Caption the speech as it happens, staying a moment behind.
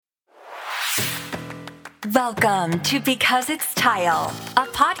Welcome to Because It's Tile, a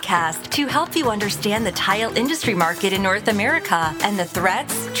podcast to help you understand the tile industry market in North America and the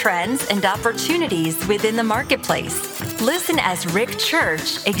threats, trends, and opportunities within the marketplace. Listen as Rick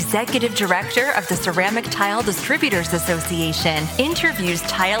Church, Executive Director of the Ceramic Tile Distributors Association, interviews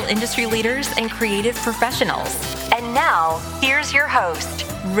tile industry leaders and creative professionals. And now, here's your host,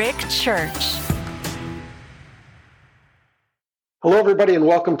 Rick Church. Hello, everybody, and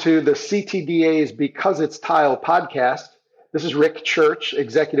welcome to the CTDA's Because It's Tile podcast. This is Rick Church,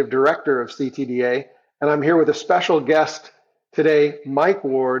 Executive Director of CTDA, and I'm here with a special guest today, Mike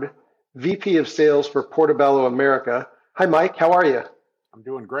Ward, VP of Sales for Portobello America. Hi, Mike. How are you? I'm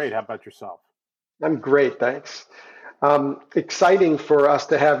doing great. How about yourself? I'm great, thanks. Exciting for us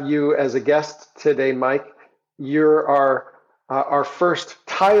to have you as a guest today, Mike. You're our first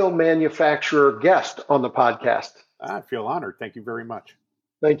tile manufacturer guest on the podcast. I feel honored. Thank you very much.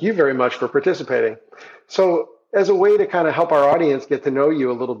 Thank you very much for participating. So as a way to kind of help our audience get to know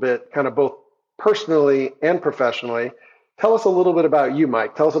you a little bit, kind of both personally and professionally, tell us a little bit about you,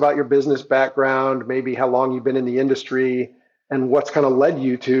 Mike. Tell us about your business background, maybe how long you've been in the industry, and what's kind of led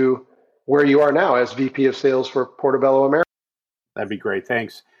you to where you are now as VP of Sales for Portobello America. That'd be great.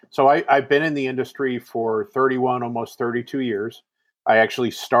 Thanks. So I've been in the industry for 31, almost 32 years. I actually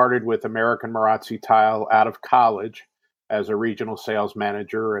started with American Marazzi Tile out of college as a regional sales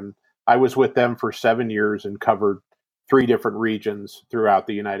manager, and I was with them for 7 years and covered 3 different regions throughout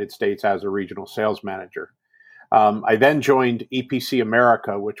the United States as a regional sales manager. I then joined EPC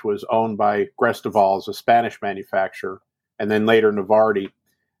America, which was owned by Grestevals, a Spanish manufacturer, and then later Novarti.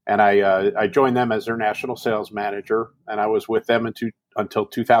 And I joined them as their national sales manager, and I was with them until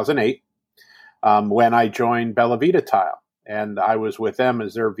 2008 when I joined Bella Vita Tile. And I was with them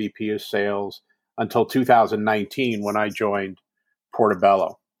as their VP of sales until 2019 when I joined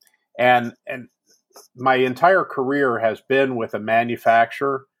Portobello. And my entire career has been with a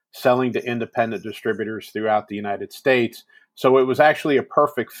manufacturer selling to independent distributors throughout the United States. So it was actually a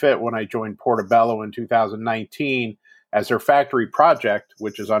perfect fit when I joined Portobello in 2019 as their factory project,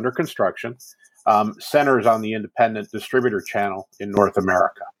 which is under construction, centers on the independent distributor channel in North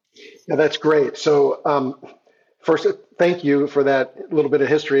America. Yeah, that's great. So first, thank you for that little bit of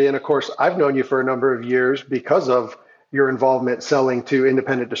history. And of course, I've known you for a number of years because of your involvement selling to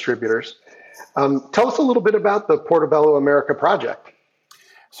independent distributors. Tell us a little bit about the Portobello America project.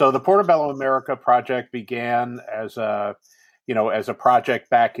 So the Portobello America project began as a project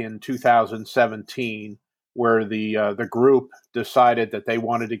back in 2017, where the group decided that they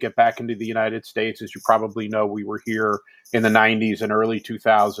wanted to get back into the United States. As you probably know, we were here in the 90s and early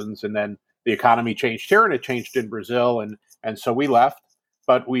 2000s, and then the economy changed here and it changed in Brazil. And so we left,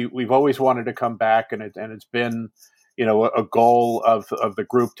 but we've always wanted to come back. And it's been, a goal of the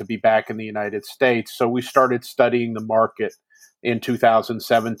group to be back in the United States. So we started studying the market in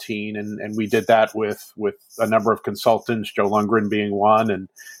 2017. And we did that with a number of consultants, Joe Lundgren being one.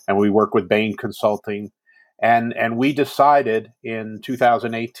 And we work with Bain Consulting. And we decided in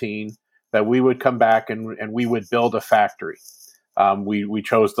 2018 that we would come back and we would build a factory. We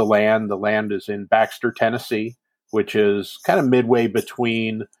chose the land. The land is in Baxter, Tennessee, which is kind of midway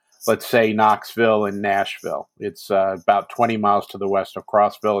between, let's say, Knoxville and Nashville. It's about 20 miles to the west of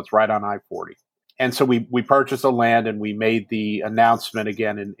Crossville. It's right on I-40. And so we purchased the land and we made the announcement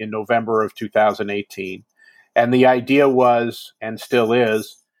again in November of 2018. And the idea was, and still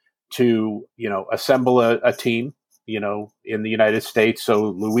is, to, assemble a team, in the United States. So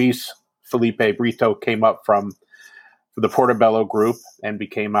Luis Felipe Brito came up from the Portobello Group and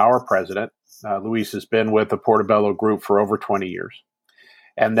became our president. Luis has been with the Portobello Group for over 20 years.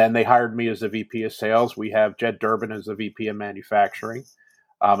 And then they hired me as the VP of sales. We have Jed Durbin as the VP of manufacturing.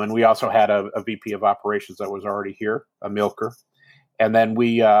 And we also had a VP of operations that was already here, a Milker. And then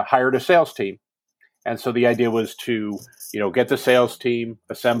we hired a sales team. And so the idea was to, get the sales team,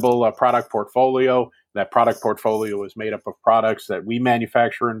 assemble a product portfolio. That product portfolio is made up of products that we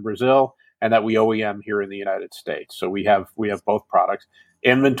manufacture in Brazil and that we OEM here in the United States. So we have both products.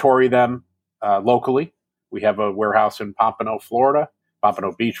 Inventory them locally. We have a warehouse in Pompano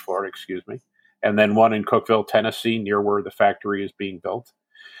Beach, Florida, and then one in Cookeville, Tennessee, near where the factory is being built.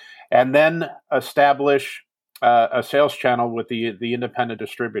 And then establish a sales channel with the independent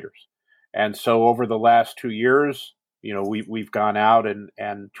distributors. And so over the last 2 years, we've gone out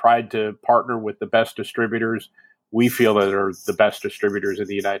and tried to partner with the best distributors we feel that are the best distributors in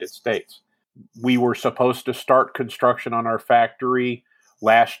the United States. We were supposed to start construction on our factory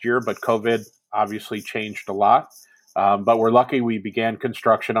last year, but COVID obviously changed a lot. But we're lucky we began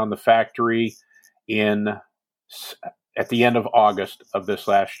construction on the factory at the end of August of this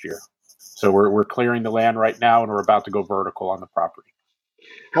last year. So we're clearing the land right now, and we're about to go vertical on the property.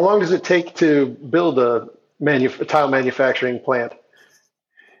 How long does it take to build a tile manufacturing plant?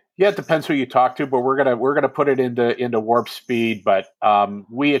 Yeah, it depends who you talk to, but we're gonna put it into warp speed. But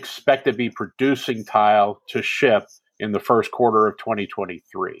we expect to be producing tile to ship in the first quarter of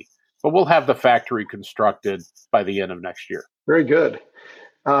 2023. But we'll have the factory constructed by the end of next year. Very good.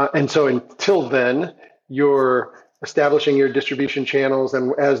 And so until then, you're establishing your distribution channels,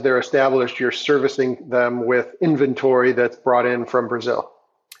 and as they're established, you're servicing them with inventory that's brought in from Brazil.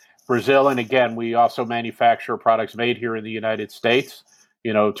 Brazil, and again, we also manufacture products made here in the United States,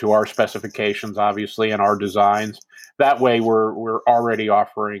 to our specifications, obviously, and our designs. That way, we're already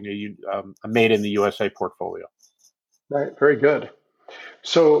offering a made in the USA portfolio. Right, very good.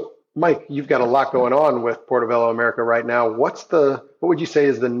 So, Mike, you've got a lot going on with Portobello America right now. What would you say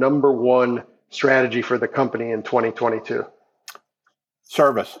is the number one strategy for the company in 2022?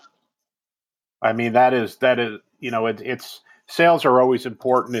 Service. I mean, that is, it's sales are always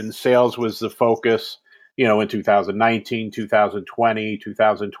important, and sales was the focus, in 2019, 2020,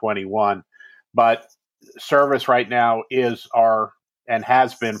 2021. But service right now is and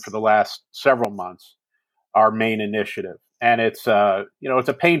has been for the last several months, our main initiative. And it's it's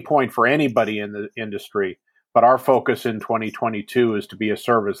a pain point for anybody in the industry, but our focus in 2022 is to be a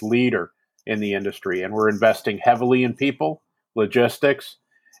service leader in the industry. And we're investing heavily in people, logistics,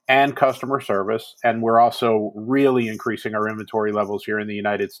 and customer service. And we're also really increasing our inventory levels here in the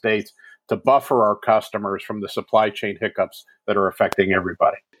United States to buffer our customers from the supply chain hiccups that are affecting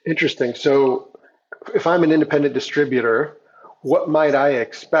everybody. Interesting. So if I'm an independent distributor, what might I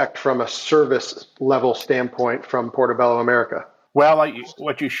expect from a service level standpoint from Portobello America? Well,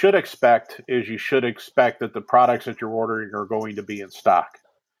 what you should expect is that the products that you're ordering are going to be in stock,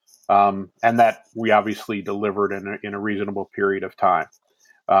 and that we obviously delivered in a reasonable period of time.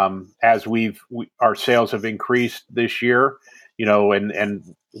 As our sales have increased this year,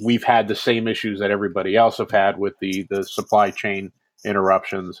 and we've had the same issues that everybody else have had with the supply chain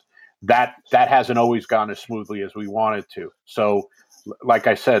interruptions. That hasn't always gone as smoothly as we wanted to. So, like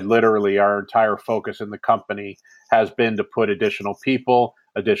I said, literally our entire focus in the company has been to put additional people,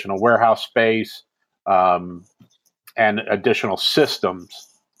 additional warehouse space, and additional systems,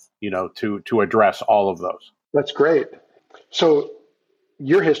 to address all of those. That's great. So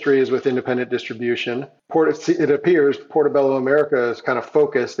your history is with independent distribution. It appears Portobello America's kind of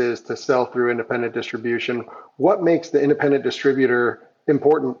focus is to sell through independent distribution. What makes the independent distributor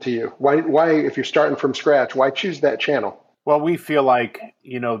important to you? Why, if you're starting from scratch, why choose that channel? Well, we feel like,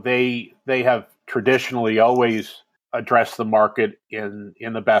 they have traditionally always addressed the market in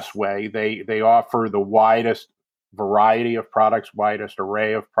the best way. They offer the widest variety of products, widest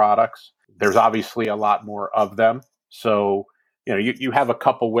array of products. There's obviously a lot more of them. So, you have a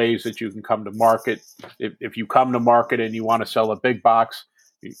couple ways that you can come to market. If you come to market and you want to sell a big box,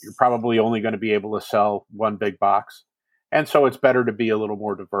 you're probably only going to be able to sell one big box. And so it's better to be a little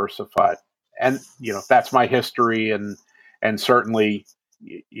more diversified. And, that's my history. And certainly,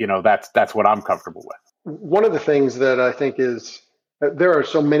 that's what I'm comfortable with. One of the things that I think is there are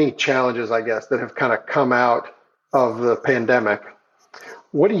so many challenges, I guess, that have kind of come out of the pandemic.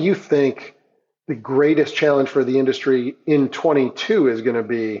 What do you think the greatest challenge for the industry in 22 is going to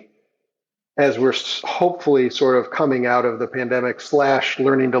be as we're hopefully sort of coming out of the pandemic /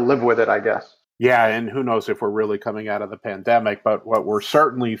 learning to live with it, I guess? Yeah, and who knows if we're really coming out of the pandemic, but what we're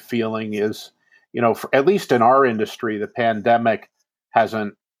certainly feeling is, at least in our industry, the pandemic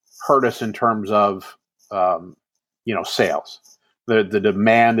hasn't hurt us in terms of, sales. The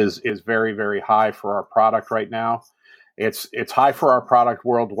demand is very, very high for our product right now. It's high for our product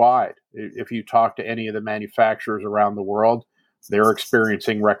worldwide. If you talk to any of the manufacturers around the world, they're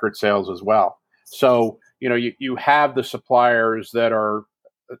experiencing record sales as well. So, you have the suppliers that are,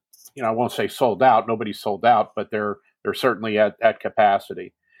 I won't say sold out. Nobody's sold out, but they're certainly at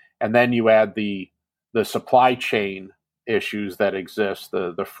capacity. And then you add the supply chain issues that exist,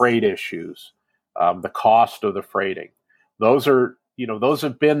 the freight issues, the cost of the freighting. Those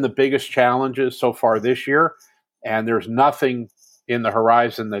have been the biggest challenges so far this year. And there's nothing in the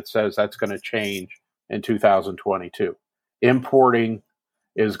horizon that says that's going to change in 2022. Importing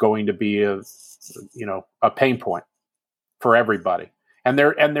is going to be a pain point for everybody. And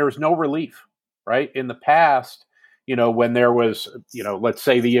there's no relief, right? In the past, when there was, let's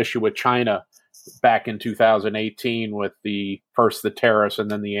say the issue with China back in 2018 with the tariffs and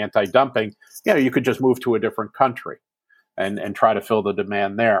then the anti-dumping, you could just move to a different country and try to fill the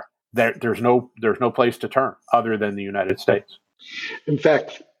demand there. There's no place to turn other than the United States. In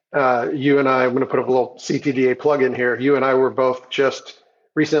fact, you and I, I'm going to put a little CTDA plug in here. You and I were both just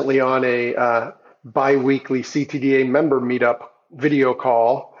recently on a bi-weekly CTDA member meetup video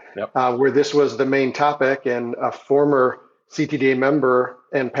call, where this was the main topic, and a former CTDA member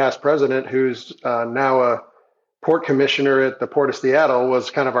and past president, who's now a port commissioner at the Port of Seattle, was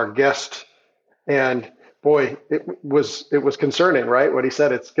kind of our guest. And boy, it was concerning, right? What he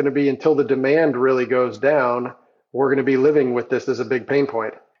said, it's going to be until the demand really goes down, we're going to be living with this as a big pain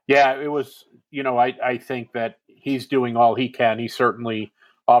point. Yeah, it was, I think that he's doing all he can. He certainly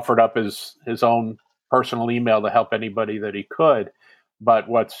offered up his own personal email to help anybody that he could. But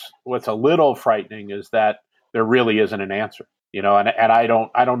what's a little frightening is that there really isn't an answer, and I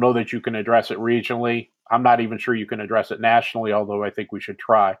don't know that you can address it regionally. I'm not even sure you can address it nationally, although I think we should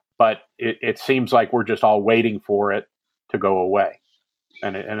try. But it seems like we're just all waiting for it to go away,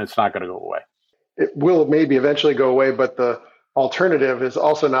 and it's not going to go away. It will maybe eventually go away, but the alternative is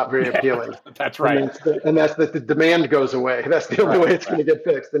also not very appealing. That's right. And that's that the demand goes away. That's the only way it's going to get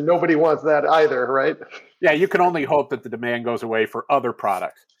fixed. And nobody wants that either, right? Yeah, you can only hope that the demand goes away for other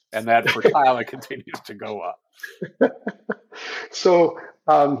products, and that for tile it continues to go up. So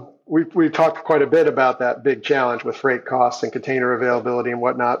we've talked quite a bit about that big challenge with freight costs and container availability and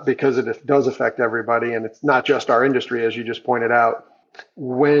whatnot, because it does affect everybody, and it's not just our industry, as you just pointed out.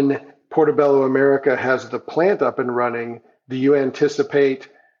 When Portobello America has the plant up and running, do you anticipate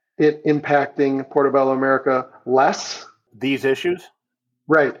it impacting Portobello America less? These issues?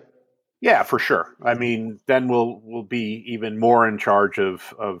 Right. Yeah, for sure. I mean, then we'll be even more in charge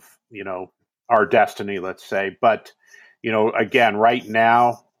of our destiny, let's say. But again, right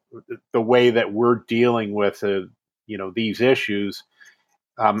now, the way that we're dealing with these issues,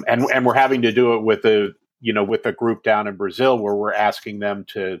 and we're having to do it with a group down in Brazil, where we're asking them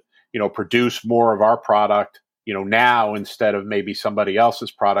to produce more of our product now instead of maybe somebody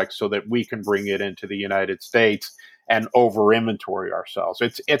else's product, so that we can bring it into the United States and over inventory ourselves.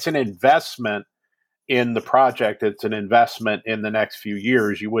 It's an investment in the project. It's an investment in the next few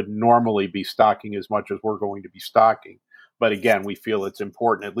years. You wouldn't normally be stocking as much as we're going to be stocking. But again, we feel it's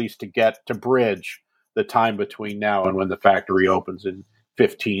important at least to bridge the time between now and when the factory opens in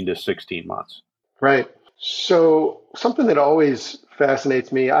 15 to 16 months. Right. So something that always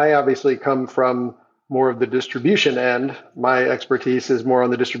fascinates me, I obviously come from more of the distribution end. My expertise is more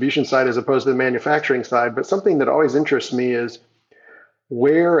on the distribution side as opposed to the manufacturing side. But something that always interests me is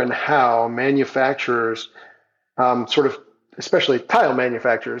where and how manufacturers, sort of, especially tile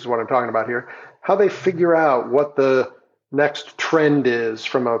manufacturers, what I'm talking about here, how they figure out what the next trend is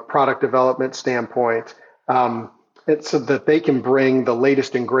from a product development standpoint, it's so that they can bring the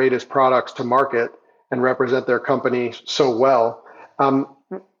latest and greatest products to market and represent their company so well.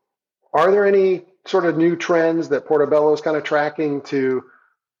 Are there any sort of new trends that Portobello is kind of tracking to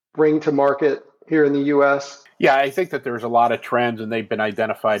bring to market here in the U.S.? Yeah, I think that there's a lot of trends, and they've been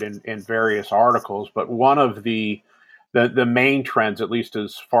identified in various articles. But one of the main trends, at least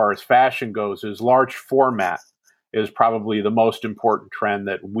as far as fashion goes, is large format is probably the most important trend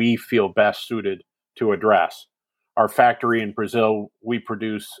that we feel best suited to address. Our factory in Brazil, we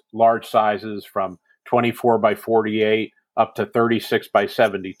produce large sizes from 24 by 48 up to 36 by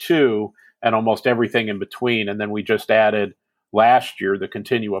 72, and almost everything in between. And then we just added last year the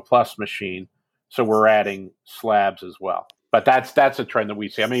Continua Plus machine, so we're adding slabs as well. But that's a trend that we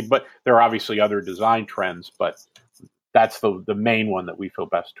see. I mean, but there are obviously other design trends, but that's the main one that we feel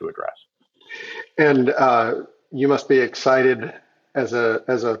best to address. And you must be excited as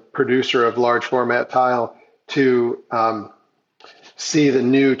a producer of large format tile to see the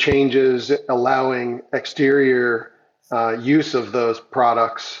new changes allowing exterior use of those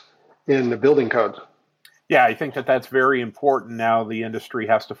products in the building codes. Yeah, I think that's very important. Now the industry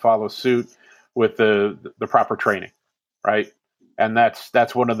has to follow suit with the proper training, right? And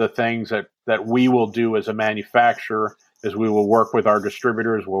that's one of the things that we will do as a manufacturer is we will work with our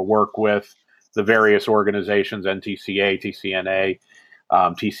distributors, we'll work with the various organizations, NTCA, TCNA,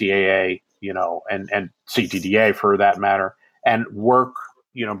 TCAA, and CTDA for that matter, and work,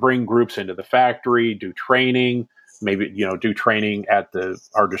 bring groups into the factory, do training, maybe, do training at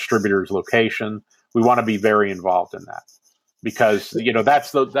our distributor's location. We want to be very involved in that because,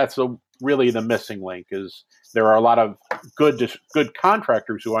 that's really the missing link is there are a lot of good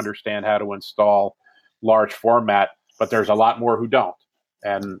contractors who understand how to install large format, but there's a lot more who don't.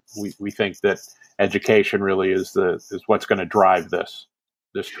 And we think that education really is what's going to drive this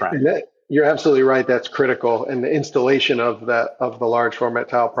trend. You're absolutely right. That's critical. And the installation of the large format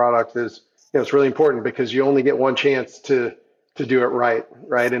tile product is, it's really important because you only get one chance to do it right.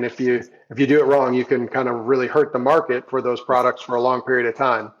 And if you do it wrong, you can kind of really hurt the market for those products for a long period of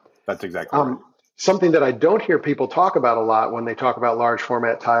time. That's exactly right. something that I don't hear people talk about a lot when they talk about large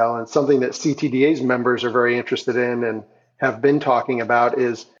format tile, and something that CTDA's members are very interested in and have been talking about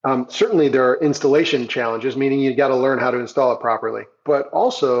is certainly there are installation challenges, meaning you got to learn how to install it properly. But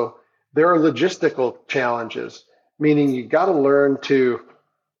also there are logistical challenges, meaning you got to learn to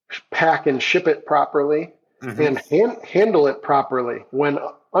pack and ship it properly and handle it properly when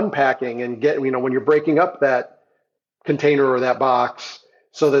unpacking and when you're breaking up that container or that box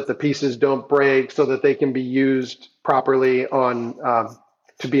so that the pieces don't break, so that they can be used properly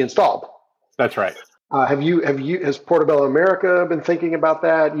to be installed. That's right. Has Portobello America been thinking about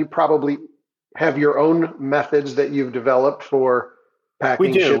that? You probably have your own methods that you've developed for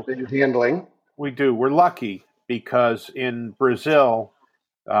packing, shipping, handling. We do. We're lucky because in Brazil,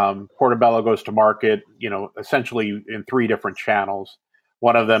 Portobello goes to market, essentially in 3 different channels.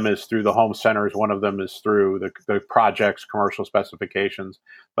 One of them is through the home centers. One of them is through the projects, commercial specifications.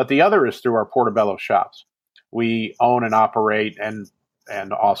 But the other is through our Portobello shops. We own and operate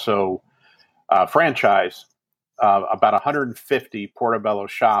and also franchise about 150 Portobello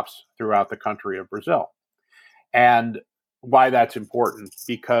shops throughout the country of Brazil. And why that's important,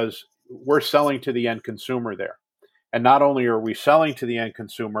 because we're selling to the end consumer there. And not only are we selling to the end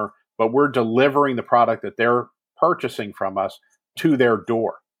consumer, but we're delivering the product that they're purchasing from us to their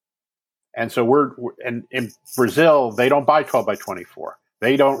door. And so and in Brazil, they don't buy 12 by 24.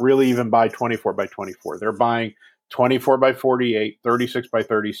 They don't really even buy 24 by 24. They're buying 24 by 48, 36 by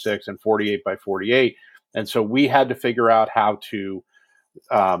 36, and 48 by 48. And so we had to figure out how to,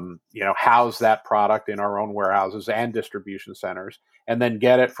 house that product in our own warehouses and distribution centers, and then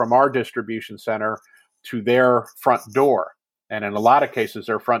get it from our distribution center to their front door. And in a lot of cases,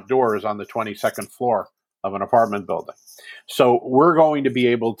 their front door is on the 22nd floor of an apartment building. So we're going to be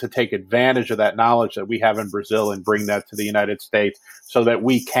able to take advantage of that knowledge that we have in Brazil and bring that to the United States so that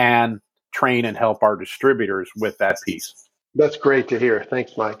we can train and help our distributors with that piece. That's great to hear.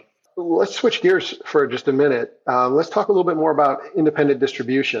 Thanks, Mike. Let's switch gears for just a minute. Let's talk a little bit more about independent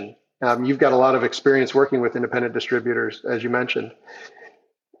distribution. You've got a lot of experience working with independent distributors, as you mentioned.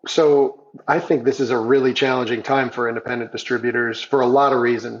 So I think this is a really challenging time for independent distributors for a lot of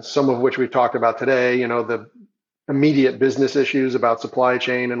reasons, some of which we've talked about today, the immediate business issues about supply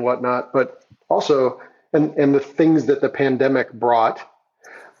chain and whatnot, but also, and the things that the pandemic brought.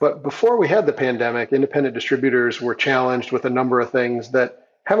 But before we had the pandemic, independent distributors were challenged with a number of things that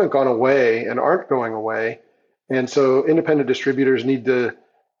haven't gone away and aren't going away. And so independent distributors need to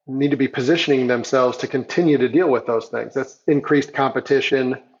be positioning themselves to continue to deal with those things. That's increased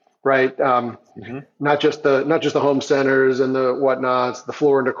competition, right? Not just the home centers and the whatnots, the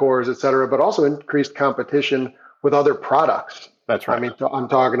floor and decors, et cetera, but also increased competition with other products. That's right. I mean, I'm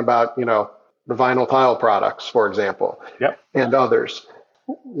talking about, the vinyl tile products, for example, and others.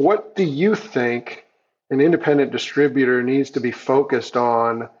 What do you think an independent distributor needs to be focused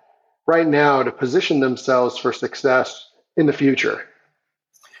on right now to position themselves for success in the future?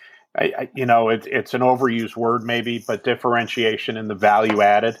 It's an overused word maybe, but differentiation in the value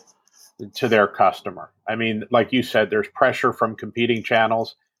added to their customer. I mean, like you said, there's pressure from competing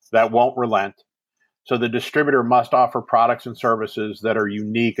channels that won't relent. So the distributor must offer products and services that are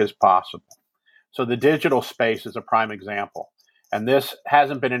unique as possible. So the digital space is a prime example. And this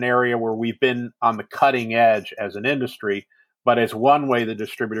hasn't been an area where we've been on the cutting edge as an industry, but it's one way the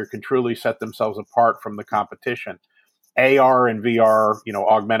distributor can truly set themselves apart from the competition. AR and VR,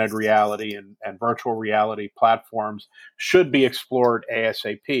 augmented reality and virtual reality platforms should be explored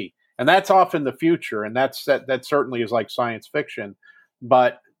ASAP. And that's often the future. And that certainly is like science fiction.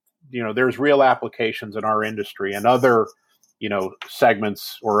 But, there's real applications in our industry, and other,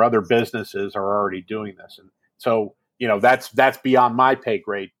 segments or other businesses are already doing this. And so, that's beyond my pay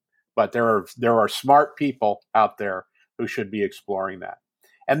grade, but there are smart people out there who should be exploring that.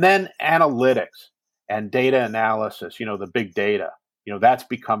 And then analytics and data analysis, the big data, that's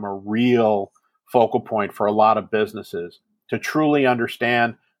become a real focal point for a lot of businesses to truly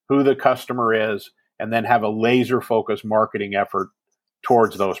understand who the customer is and then have a laser focused marketing effort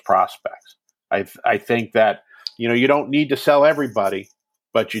towards those prospects. I think that, you don't need to sell everybody,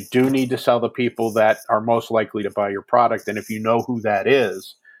 but you do need to sell the people that are most likely to buy your product. And if you know who that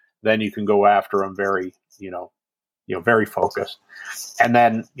is, then you can go after them very, very focused. And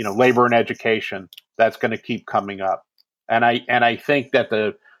then, labor and education, that's going to keep coming up. And I think that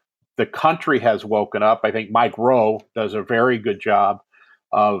the country has woken up. I think Mike Rowe does a very good job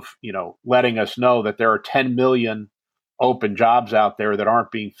of, letting us know that there are 10 million open jobs out there that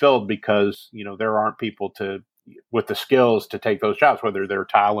aren't being filled because, there aren't people with the skills to take those jobs, whether they're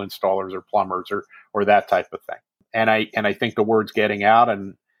tile installers or plumbers or that type of thing. And I think the word's getting out,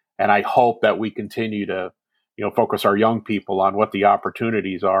 and And I hope that we continue to, focus our young people on what the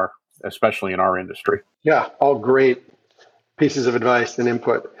opportunities are, especially in our industry. Yeah, all great pieces of advice and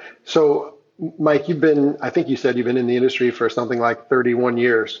input. So, Mike, I think you said you've been in the industry for something like 31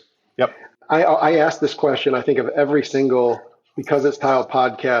 years. Yep. I asked this question, I think, of every single Because It's Tile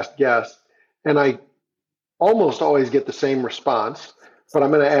podcast guest, and I almost always get the same response, but I'm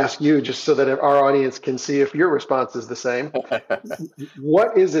going to ask you just so that our audience can see if your response is the same.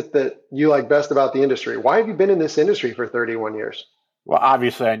 What is it that you like best about the industry? Why have you been in this industry for 31 years? Well,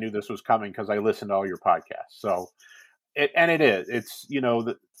 obviously I knew this was coming because I listened to all your podcasts. So it's,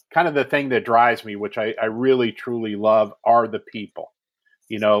 kind of the thing that drives me, which I really, truly love, are the people.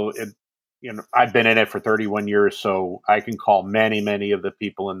 I've been in it for 31 years, so I can call many, many of the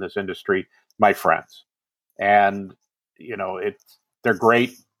people in this industry my friends. And, they're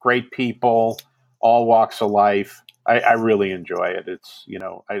great people, all walks of life. I really enjoy it. It's,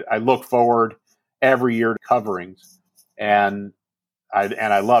 I look forward every year to coverings, and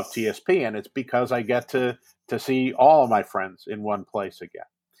I love TSP, and it's because I get to see all of my friends in one place again.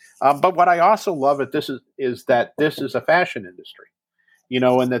 But what I also love at this is that this is a fashion industry,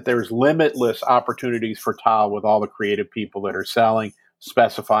 and that there's limitless opportunities for tile with all the creative people that are selling,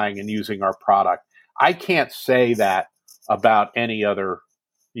 specifying, and using our product. I can't say that about any other,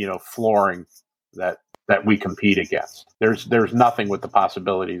 flooring that we compete against. There's nothing with the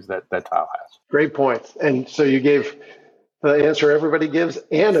possibilities that tile has. Great point. And so you gave the answer everybody gives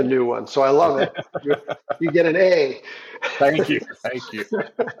and a new one. So I love it. You get an A. Thank you.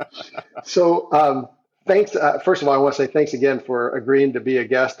 So thanks. First of all, I want to say thanks again for agreeing to be a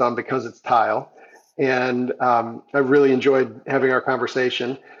guest on Because It's Tile. And I really enjoyed having our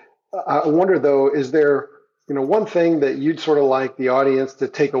conversation. I wonder, though, is there one thing that you'd sort of like the audience to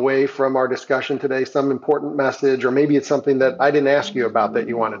take away from our discussion today, some important message, or maybe it's something that I didn't ask you about that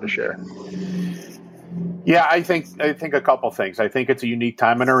you wanted to share? Yeah, I think a couple things. I think it's a unique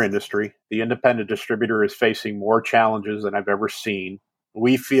time in our industry. The independent distributor is facing more challenges than I've ever seen.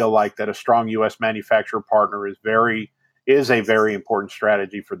 We feel like that a strong U.S. manufacturer partner is a very important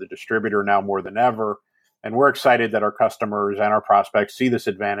strategy for the distributor now more than ever. And we're excited that our customers and our prospects see this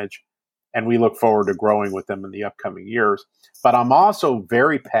advantage, and we look forward to growing with them in the upcoming years. But I'm also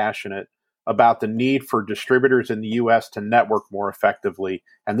very passionate about the need for distributors in the U.S. to network more effectively.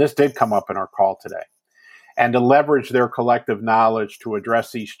 And this did come up in our call today. And to leverage their collective knowledge to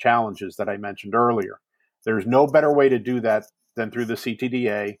address these challenges that I mentioned earlier. There's no better way to do that than through the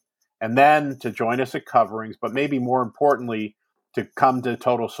CTDA, and then to join us at coverings, but maybe more importantly, to come to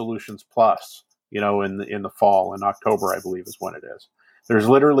Total Solutions Plus, in the fall, in October, I believe is when it is. There's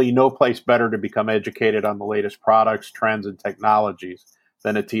literally no place better to become educated on the latest products, trends, and technologies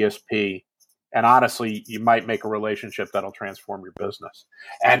than a TSP. And honestly, you might make a relationship that'll transform your business.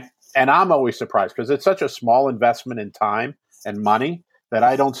 And I'm always surprised because it's such a small investment in time and money that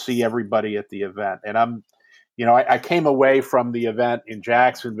I don't see everybody at the event. And I came away from the event in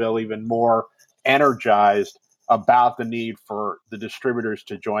Jacksonville even more energized about the need for the distributors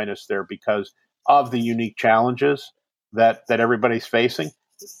to join us there because of the unique challenges that everybody's facing.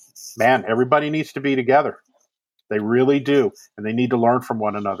 Man, everybody needs to be together. They really do. And they need to learn from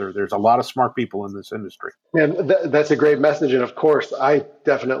one another. There's a lot of smart people in this industry. And that's a great message. And of course, I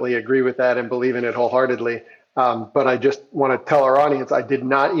definitely agree with that and believe in it wholeheartedly. But I just want to tell our audience, I did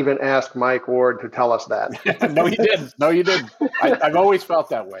not even ask Mike Ward to tell us that. No, you didn't. I've always felt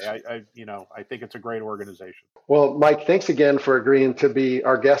that way. I think it's a great organization. Well, Mike, thanks again for agreeing to be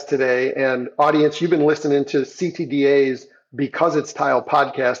our guest today. And audience, you've been listening to CTDA's Because It's Tile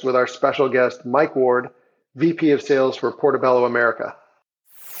podcast with our special guest, Mike Ward, VP of Sales for Portobello America.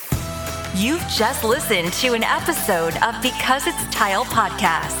 You've just listened to an episode of Because It's Tile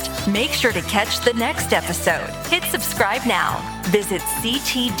podcast. Make sure to catch the next episode. Hit subscribe now. Visit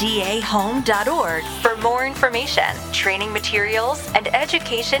ctdahome.org for more information, training materials, and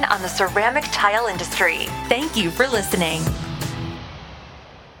education on the ceramic tile industry. Thank you for listening.